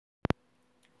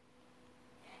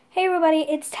Hey everybody,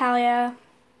 it's Talia,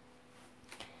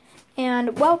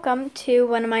 and welcome to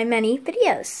one of my many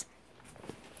videos.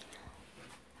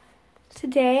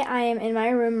 Today I am in my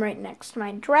room right next to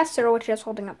my dresser, which is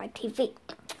holding up my TV.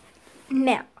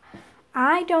 Now,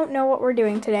 I don't know what we're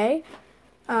doing today,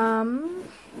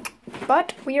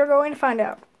 but we are going to find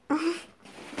out.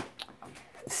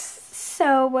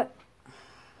 So,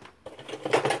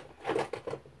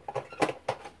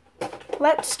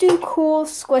 let's do cool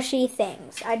squishy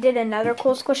things. I did another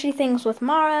cool squishy things with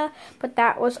Mara, but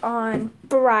that was on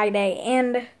Friday.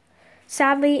 And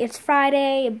sadly, it's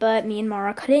Friday, but me and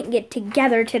Mara couldn't get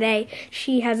together today.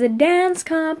 She has a dance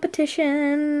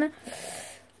competition.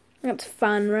 That's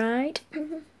fun, right?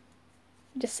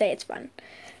 Just say it's fun.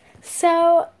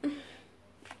 So,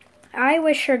 I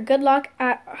wish her good luck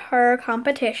at her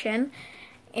competition.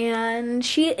 And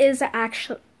she is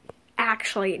actually,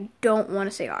 don't want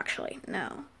to say actually.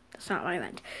 No, that's not what I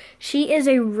meant. She is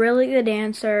a really good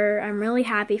dancer. I'm really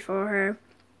happy for her.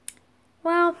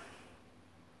 Well,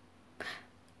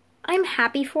 I'm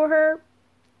happy for her,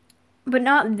 but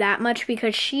not that much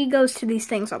because she goes to these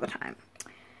things all the time.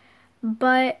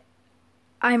 But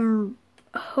I'm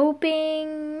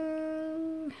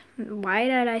hoping... Why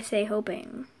did I say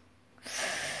hoping?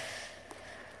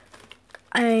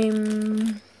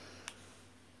 I'm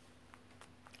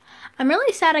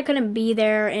really sad I couldn't be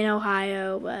there in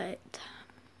Ohio, but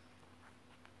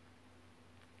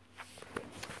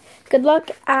good luck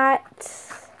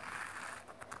at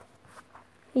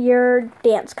your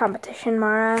dance competition,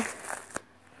 Mara.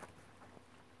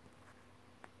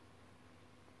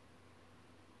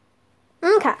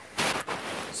 Okay,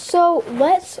 so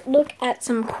let's look at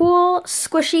some cool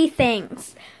squishy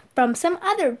things from some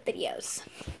other videos.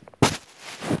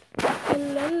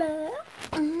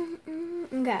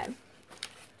 Okay.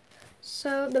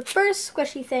 So the first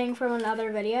squishy thing from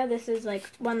another video, this is like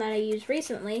one that I used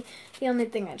recently. The only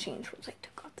thing I changed was I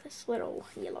took off this little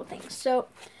yellow thing. So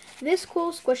this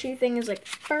cool squishy thing is like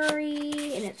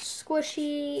furry and it's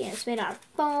squishy and it's made out of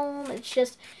foam.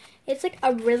 It's like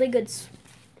a really good,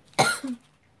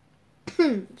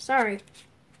 sorry.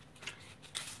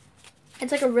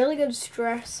 It's like a really good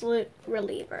stress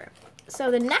reliever. So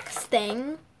the next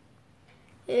thing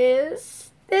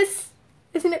is this.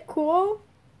 Isn't it cool?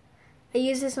 I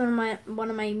use this on one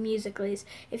of my Musical.lys.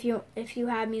 If you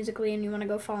have Musical.ly and you want to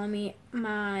go follow me,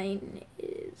 mine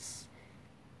is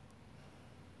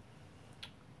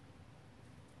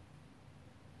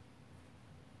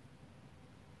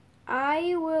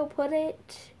I will put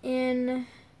it in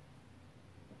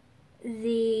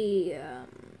the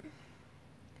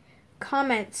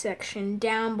comment section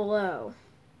down below.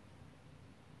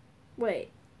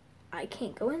 Wait. I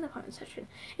can't go in the comment section.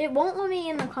 It won't let me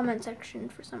in the comment section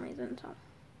for some reason, so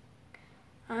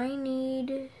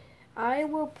I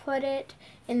will put it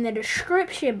in the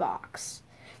description box.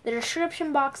 The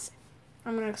description box,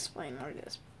 I'm going to explain what it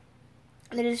is.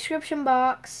 The description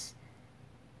box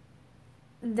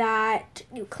that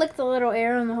you click the little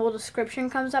arrow and the whole description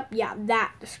comes up. Yeah,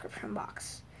 that description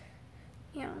box.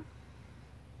 Yeah.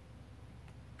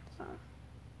 So.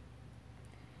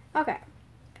 Okay.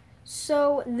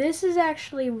 So this is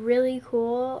actually really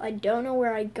cool. I don't know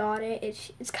where I got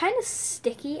it. It's kind of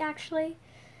sticky actually.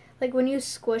 Like when you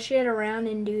squish it around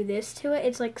and do this to it,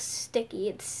 it's like sticky.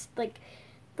 It's like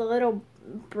the little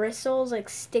bristles like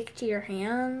stick to your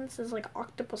hands. It's like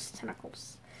octopus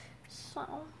tentacles.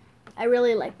 So I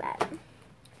really like that.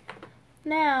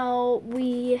 Now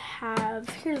we have,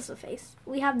 here's the face.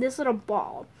 We have this little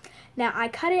ball. Now I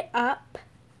cut it up.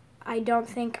 I don't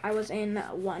think I was in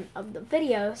one of the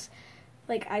videos.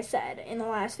 Like I said in the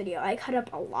last video, I cut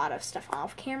up a lot of stuff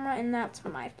off camera, and that's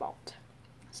my fault.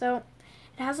 So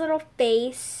it has a little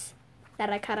face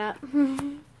that I cut up.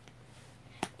 And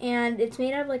it's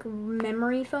made out of like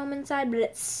memory foam inside, but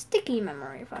it's sticky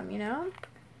memory foam, you know?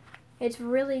 It's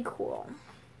really cool.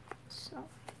 So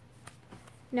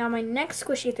now my next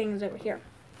squishy thing is over here.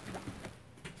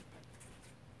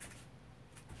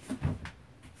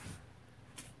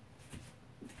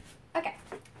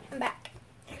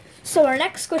 So our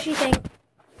next squishy thing,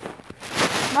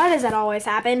 why does that always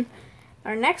happen?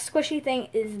 Our next squishy thing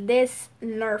is this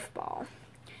Nerf ball.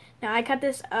 Now I cut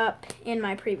this up in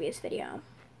my previous video,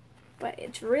 but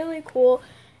it's really cool.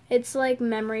 It's like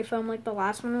memory foam like the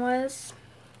last one was.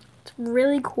 It's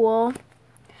really cool.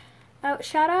 Oh,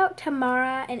 shout out to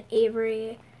Mara and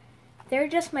Avery. They're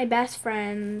just my best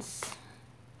friends.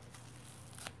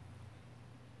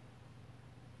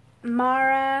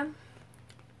 Mara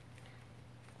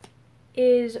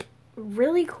is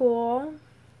really cool.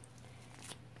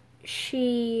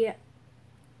 She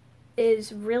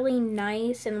is really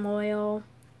nice and loyal.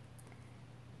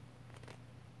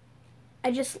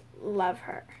 I just love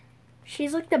her.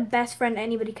 She's like the best friend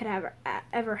anybody could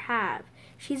ever have.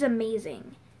 She's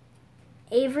amazing.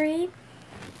 Avery,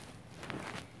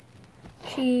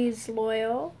 she's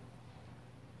loyal.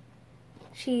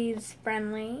 She's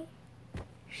friendly.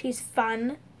 She's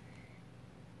fun.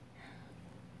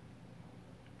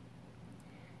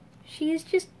 She's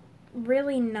just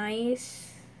really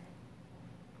nice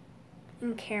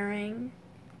and caring.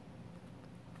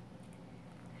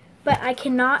 But I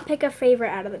cannot pick a favorite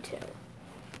out of the two.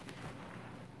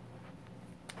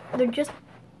 They're just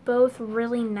both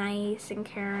really nice and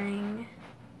caring,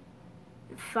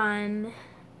 fun,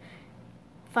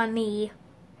 funny.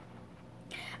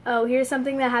 Oh, here's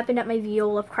something that happened at my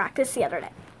viola practice the other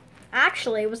day.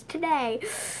 Actually, it was today.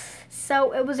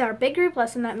 So it was our big group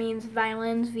lesson. That means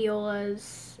violins,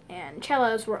 violas, and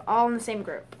cellos were all in the same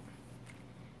group.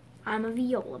 I'm a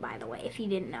viola, by the way, if you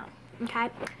didn't know. Okay?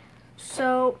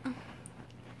 So,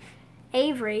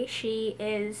 Avery, she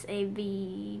is a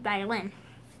violin.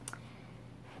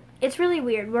 It's really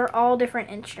weird. We're all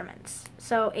different instruments.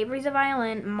 So, Avery's a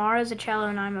violin, Mara's a cello,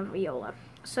 and I'm a viola.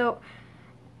 So,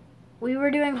 we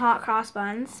were doing Hot Cross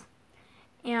Buns,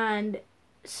 and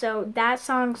so that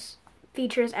song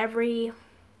features every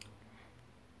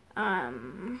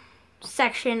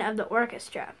section of the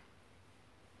orchestra.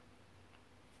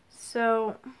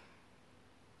 So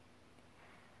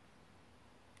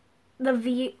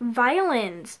the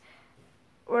violins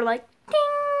were like ding,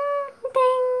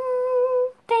 ding,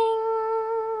 ding,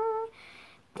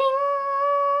 ding,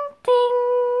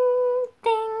 ding,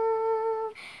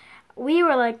 ding. We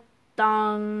were like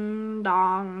dong,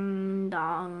 dong,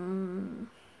 dong,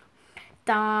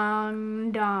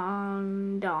 dong,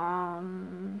 dong, dong,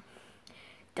 dong,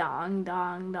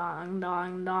 dong, dong,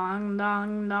 dong, dong,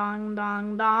 dong, dong,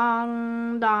 dong,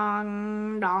 dong,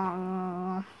 dong,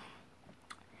 dong.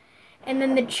 And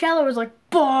then the cello was like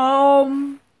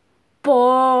boom,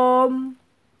 boom,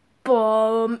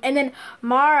 boom. And then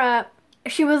Mara,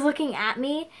 she was looking at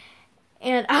me,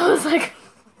 and I was like,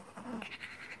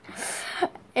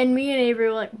 and me and Avery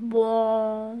were like,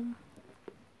 boom.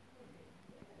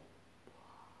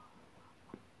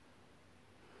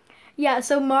 Yeah,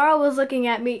 so Mara was looking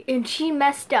at me, and she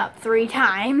messed up 3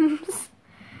 times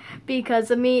because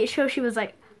of me. So she was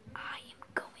like,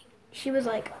 she was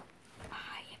like,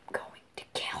 I am going to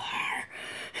kill her.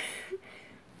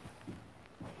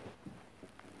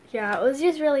 Yeah, it was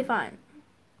just really fun.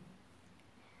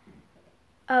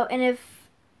 Oh, and if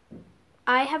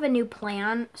I have a new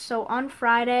plan, so on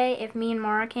Friday, if me and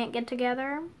Mara can't get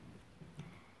together,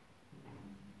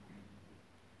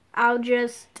 I'll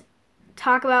just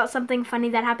talk about something funny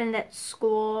that happened at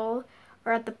school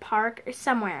or at the park or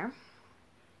somewhere.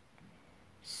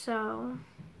 So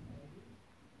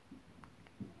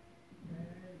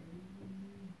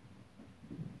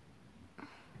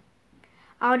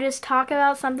I'll just talk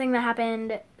about something that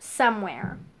happened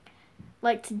somewhere.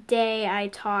 Like today I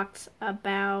talked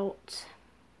about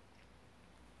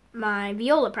my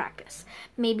viola practice.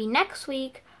 Maybe next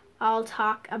week I'll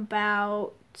talk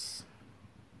about,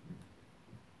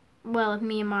 well, if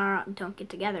me and Mara don't get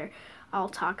together, I'll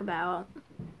talk about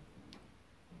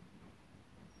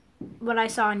what I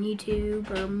saw on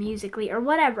YouTube or Musical.ly or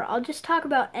whatever. I'll just talk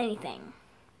about anything.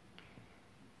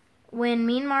 When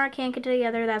me and Mara can't get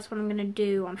together, that's what I'm going to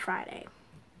do on Friday.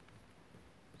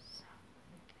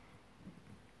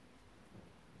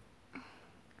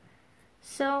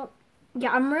 So,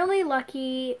 yeah, I'm really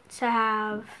lucky to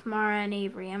have Mara and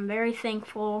Avery. I'm very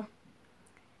thankful.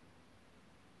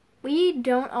 We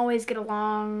don't always get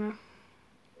along.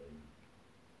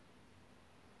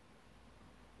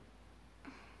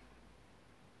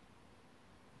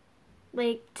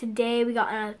 Like, today we got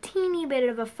in a teeny bit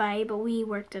of a fight, but we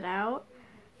worked it out.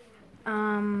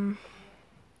 Oh,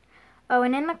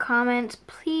 and in the comments,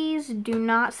 please do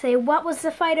not say, what was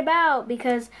the fight about?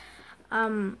 Because,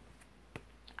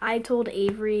 I told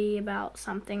Avery about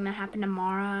something that happened to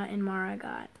Mara, and Mara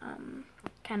got,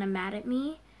 kind of mad at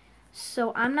me.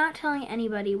 So I'm not telling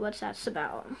anybody what that's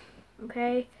about,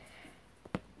 okay?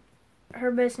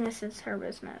 Her business is her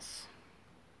business.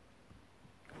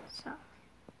 So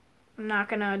I'm not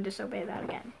gonna disobey that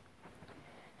again.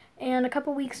 And a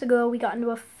couple weeks ago, we got into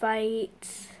a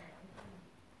fight.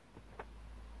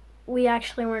 We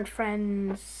actually weren't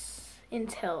friends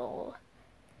until,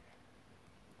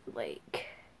 like,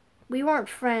 we weren't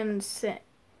friends,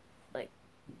 like,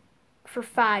 for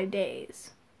 5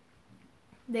 days.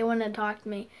 They wouldn't have talked to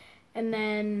me. And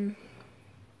then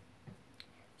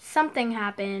something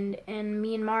happened, and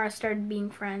me and Mara started being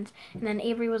friends. And then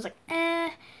Avery was like, eh.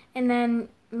 And then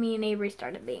me and Avery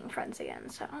started being friends again,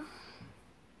 so.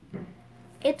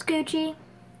 It's Gucci.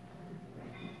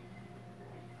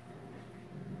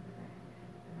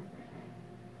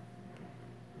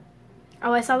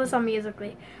 Oh, I saw this on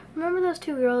Musical.ly. Remember those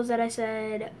two girls that I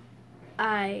said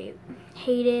I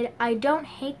hated? I don't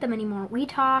hate them anymore. We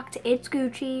talked. It's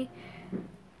Gucci.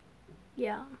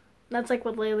 Yeah, that's like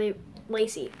what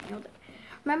Lacey.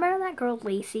 Remember that girl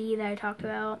Lacey that I talked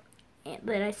about?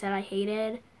 That I said I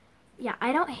hated? Yeah,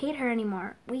 I don't hate her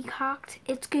anymore. We talked.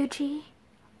 It's Gucci.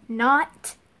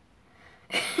 Not.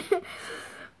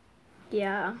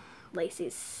 Yeah,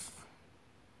 Lacey's.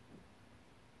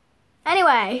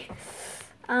 Anyway,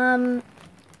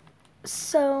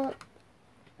 so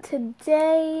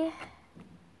today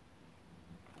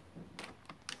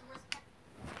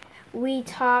we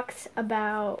talked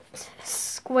about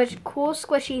cool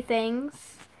squishy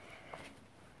things.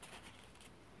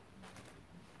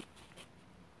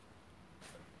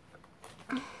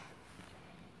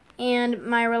 And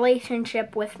my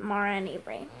relationship with Mara and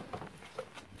Avery.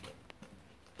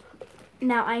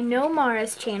 Now, I know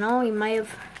Mara's channel. You might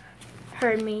have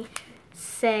heard me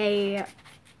say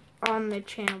on the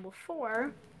channel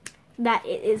before that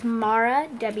it is Mara,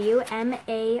 W-M-A-R-A-W.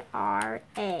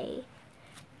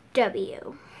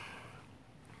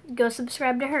 Go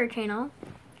subscribe to her channel.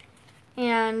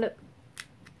 And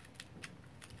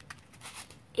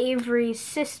Avery's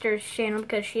sister's channel,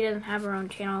 because she doesn't have her own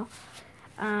channel,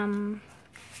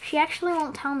 she actually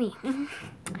won't tell me.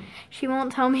 She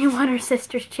won't tell me what her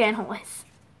sister's channel is.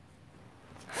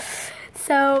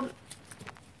 So,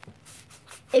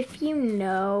 if you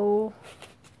know,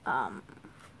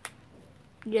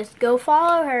 just go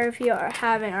follow her if you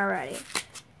haven't already.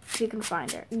 If you can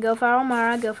find her. Go follow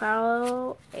Mara, go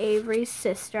follow Avery's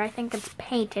sister. I think it's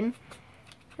Peyton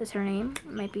is her name.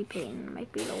 It might be Peyton, it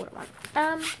might be the older one.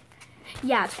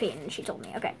 Yeah, it's Peyton, she told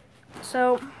me. Okay,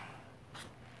 so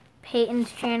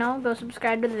Peyton's channel, go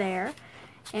subscribe to there,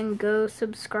 and go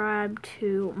subscribe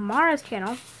to Mara's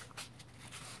channel,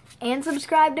 and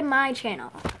subscribe to my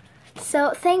channel.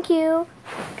 So thank you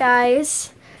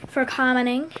guys for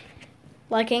commenting,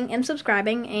 liking, and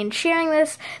subscribing, and sharing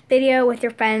this video with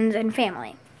your friends and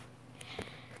family.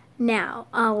 Now,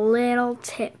 a little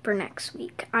tip for next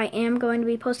week. I am going to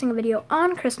be posting a video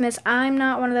on Christmas. I'm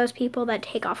not one of those people that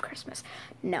take off Christmas.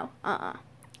 No,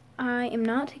 I am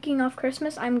not taking off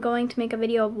Christmas. I'm going to make a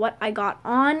video of what I got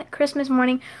on Christmas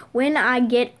morning when I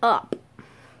get up.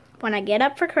 When I get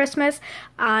up for Christmas,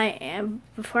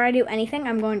 before I do anything,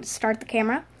 I'm going to start the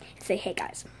camera and say, hey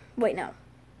guys. Wait, no.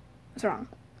 What's wrong?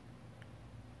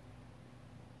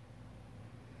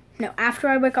 No, after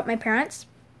I wake up my parents,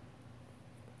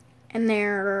 and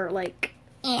they're like,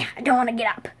 I don't want to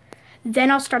get up. Then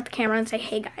I'll start the camera and say,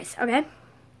 hey guys, okay?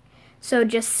 So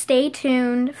just stay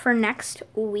tuned for next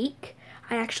week.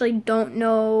 I actually don't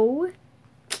know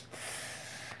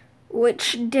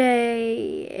which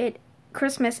day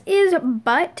Christmas is,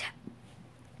 but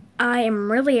I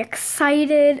am really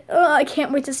excited. I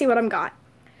can't wait to see what I've got.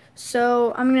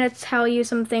 So I'm going to tell you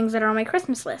some things that are on my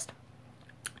Christmas list.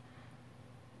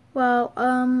 Well,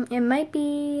 it might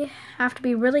have to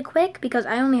be really quick because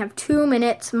I only have 2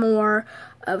 minutes more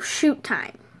of shoot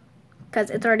time. Because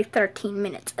it's already 13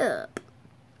 minutes up.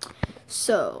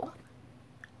 So,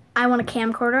 I want a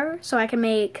camcorder so I can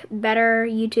make better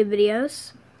YouTube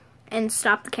videos and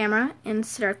stop the camera and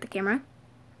start the camera.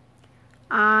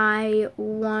 I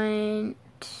want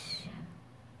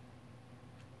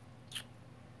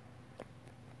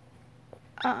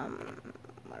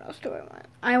what else do I want?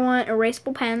 I want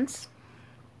erasable pens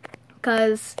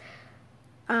because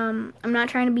I'm not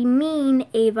trying to be mean,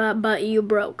 Ava, but you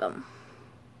broke them.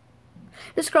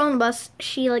 This girl on the bus,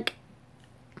 she was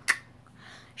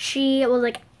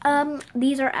like,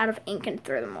 these are out of ink, and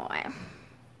threw them away.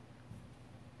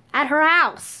 At her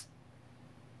house.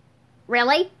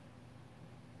 Really?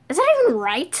 Is that even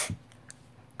right?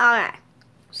 Okay.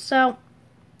 So,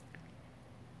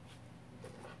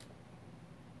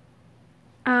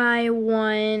 I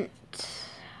want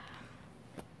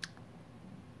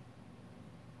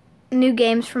new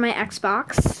games for my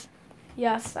Xbox.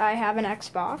 Yes, I have an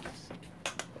Xbox.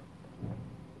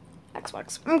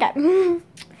 Okay.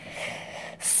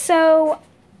 So,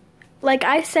 like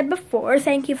I said before,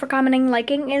 thank you for commenting,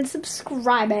 liking, and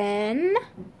subscribing.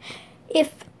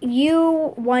 If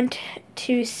you want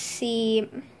to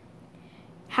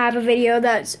have a video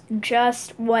that's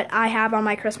just what I have on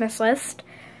my Christmas list,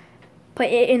 put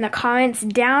it in the comments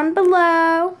down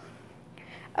below.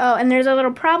 Oh, and there's a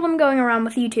little problem going around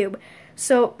with YouTube.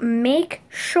 So make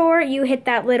sure you hit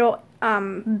that little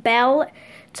bell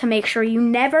to make sure you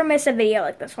never miss a video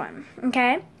like this one.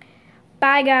 Okay?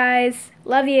 Bye, guys.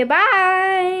 Love you.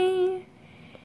 Bye.